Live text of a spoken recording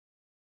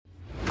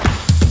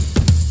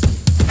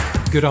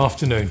Good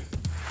afternoon.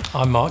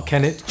 I'm Mark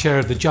Kennett, Chair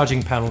of the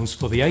Judging Panels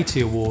for the AT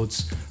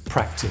Awards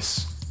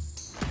Practice.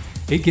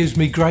 It gives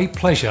me great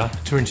pleasure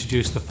to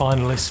introduce the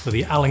finalists for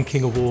the Alan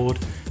King Award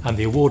and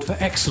the Award for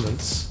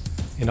Excellence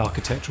in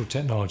Architectural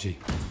Technology.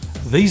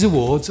 These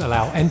awards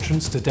allow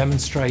entrants to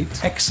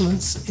demonstrate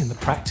excellence in the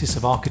practice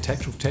of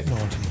architectural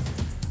technology,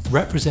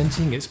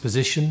 representing its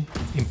position,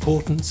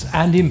 importance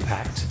and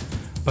impact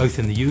both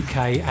in the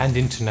UK and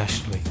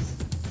internationally.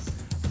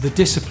 The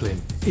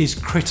discipline is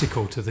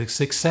critical to the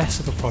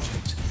success of a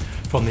project,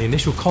 from the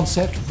initial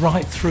concept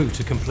right through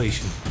to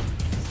completion.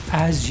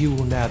 As you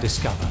will now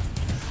discover,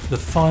 the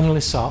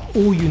finalists are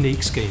all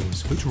unique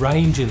schemes which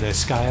range in their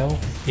scale,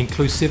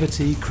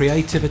 inclusivity,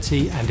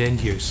 creativity and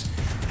end use.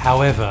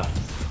 However,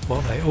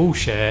 what they all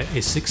share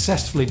is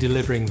successfully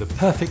delivering the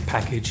perfect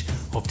package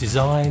of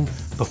design,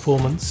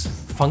 performance,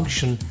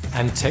 function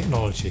and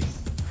technology,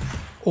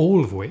 all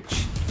of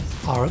which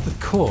are at the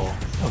core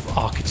of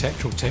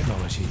architectural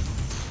technology.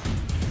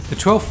 The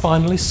 12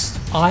 finalists,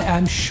 I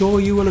am sure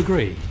you will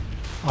agree,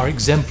 are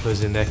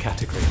exemplars in their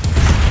category.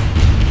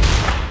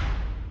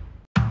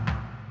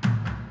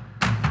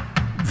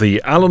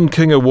 The Alan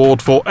King Award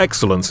for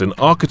Excellence in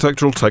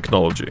Architectural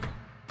Technology.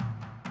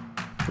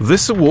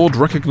 This award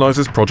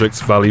recognises projects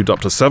valued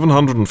up to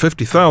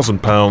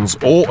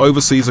 £750,000 or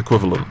overseas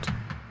equivalent.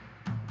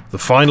 The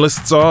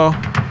finalists are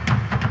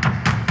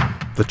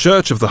the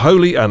Church of the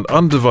Holy and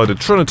Undivided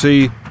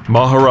Trinity,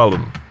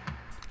 Maharalan,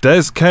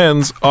 Des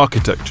Cairns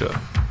Architecture,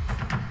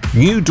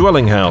 New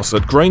Dwelling House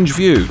at Grange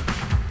View,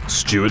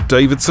 Stuart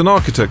Davidson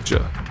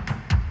Architecture,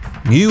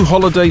 New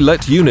Holiday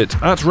Let Unit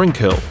at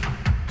Rinkhill,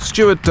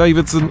 Stuart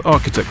Davidson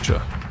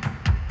Architecture,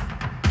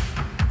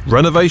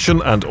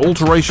 Renovation and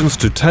alterations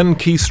to 10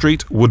 Key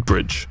Street,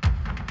 Woodbridge,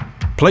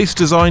 Place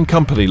Design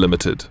Company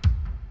Limited,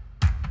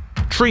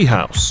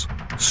 Treehouse,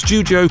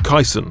 Studio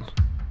Kyson,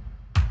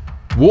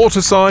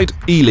 Waterside,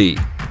 Ely,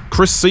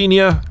 Chris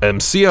Senior,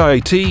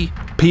 CIAT,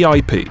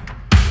 PIP.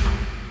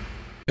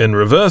 In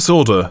reverse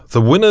order,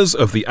 the winners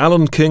of the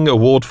Alan King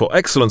Award for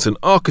Excellence in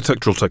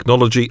Architectural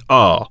Technology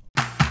are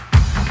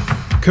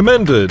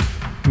commended,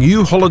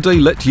 New Holiday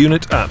Let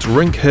Unit at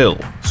Rinkhill,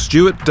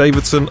 Stuart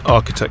Davidson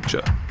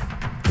Architecture.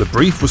 The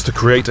brief was to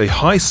create a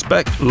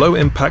high-spec,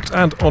 low-impact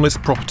and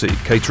honest property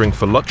catering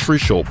for luxury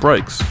short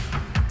breaks.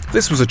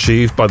 This was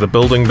achieved by the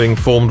building being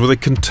formed with a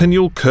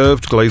continual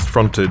curved glazed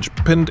frontage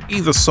pinned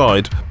either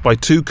side by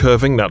two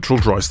curving natural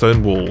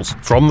drystone walls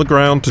from the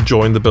ground to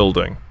join the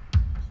building.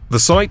 The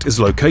site is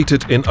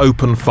located in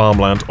open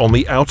farmland on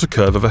the outer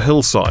curve of a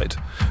hillside.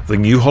 The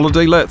new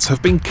holiday lets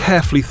have been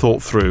carefully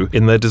thought through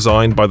in their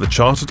design by the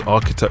chartered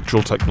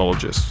architectural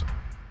technologists.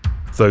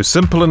 Though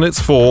simple in its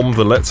form,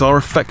 the lets are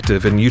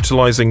effective in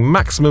utilising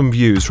maximum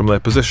views from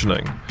their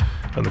positioning,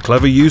 and the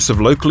clever use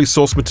of locally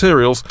sourced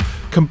materials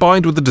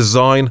combined with the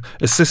design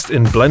assist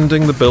in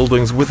blending the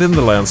buildings within the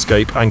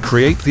landscape and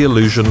create the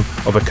illusion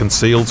of a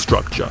concealed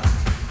structure.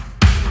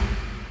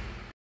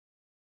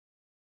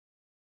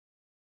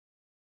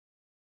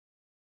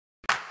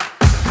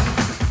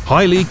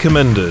 Highly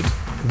commended,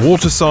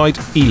 Waterside,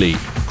 Ely,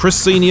 Chris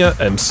Senior,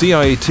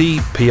 CIAT,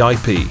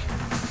 PIP.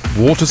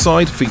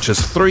 Waterside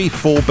features 3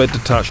 4-bed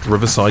detached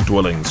riverside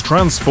dwellings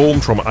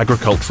transformed from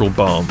agricultural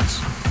barns.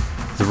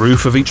 The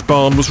roof of each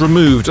barn was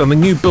removed and the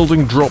new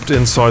building dropped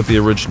inside the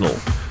original,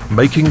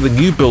 making the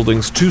new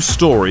buildings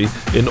 2-storey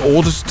in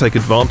order to take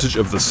advantage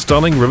of the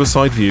stunning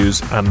riverside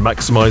views and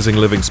maximising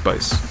living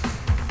space.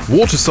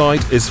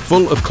 Waterside is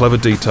full of clever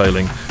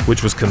detailing,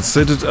 which was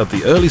considered at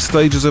the early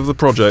stages of the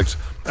project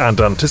and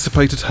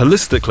anticipated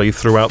holistically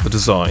throughout the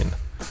design.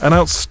 An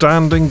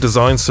outstanding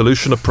design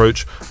solution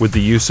approach with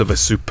the use of a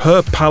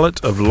superb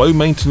palette of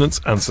low-maintenance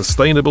and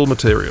sustainable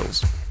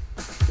materials.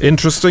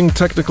 Interesting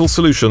technical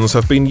solutions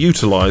have been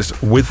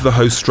utilised with the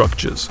host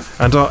structures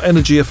and are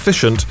energy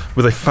efficient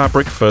with a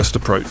fabric-first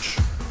approach.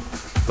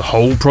 The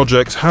whole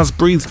project has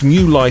breathed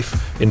new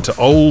life into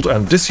old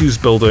and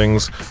disused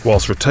buildings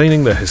whilst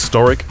retaining their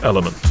historic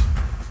element.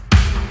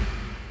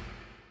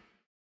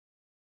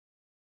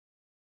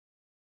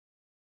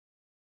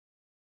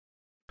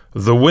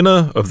 The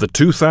winner of the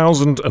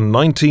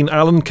 2019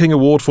 Alan King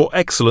Award for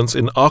Excellence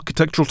in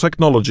Architectural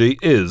Technology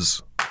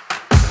is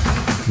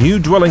New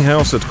Dwelling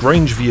House at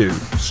Grange View,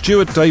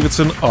 Stuart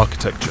Davidson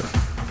Architecture.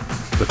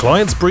 The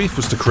client's brief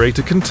was to create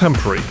a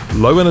contemporary,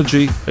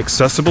 low-energy,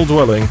 accessible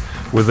dwelling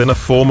within a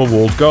former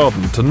walled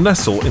garden to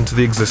nestle into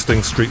the existing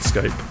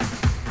streetscape.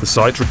 The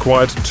site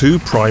required 2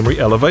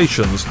 primary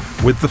elevations,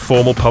 with the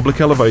formal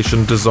public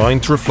elevation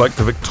designed to reflect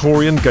the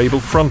Victorian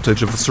gabled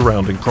frontage of the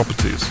surrounding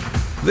properties.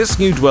 This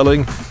new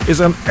dwelling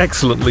is an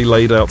excellently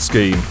laid out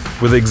scheme,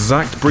 with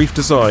exact brief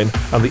design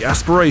and the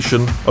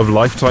aspiration of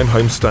lifetime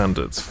home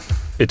standards.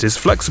 It is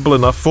flexible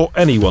enough for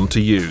anyone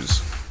to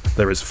use.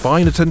 There is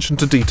fine attention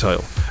to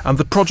detail, and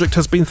the project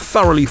has been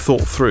thoroughly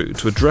thought through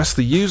to address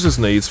the user's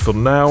needs for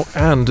now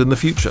and in the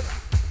future.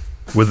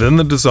 Within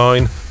the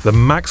design, the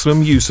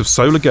maximum use of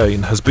solar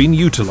gain has been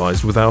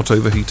utilised without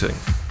overheating.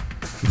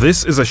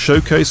 This is a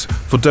showcase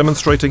for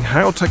demonstrating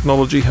how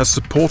technology has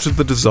supported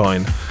the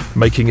design,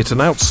 making it an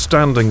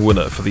outstanding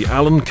winner for the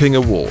Alan King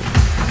Award.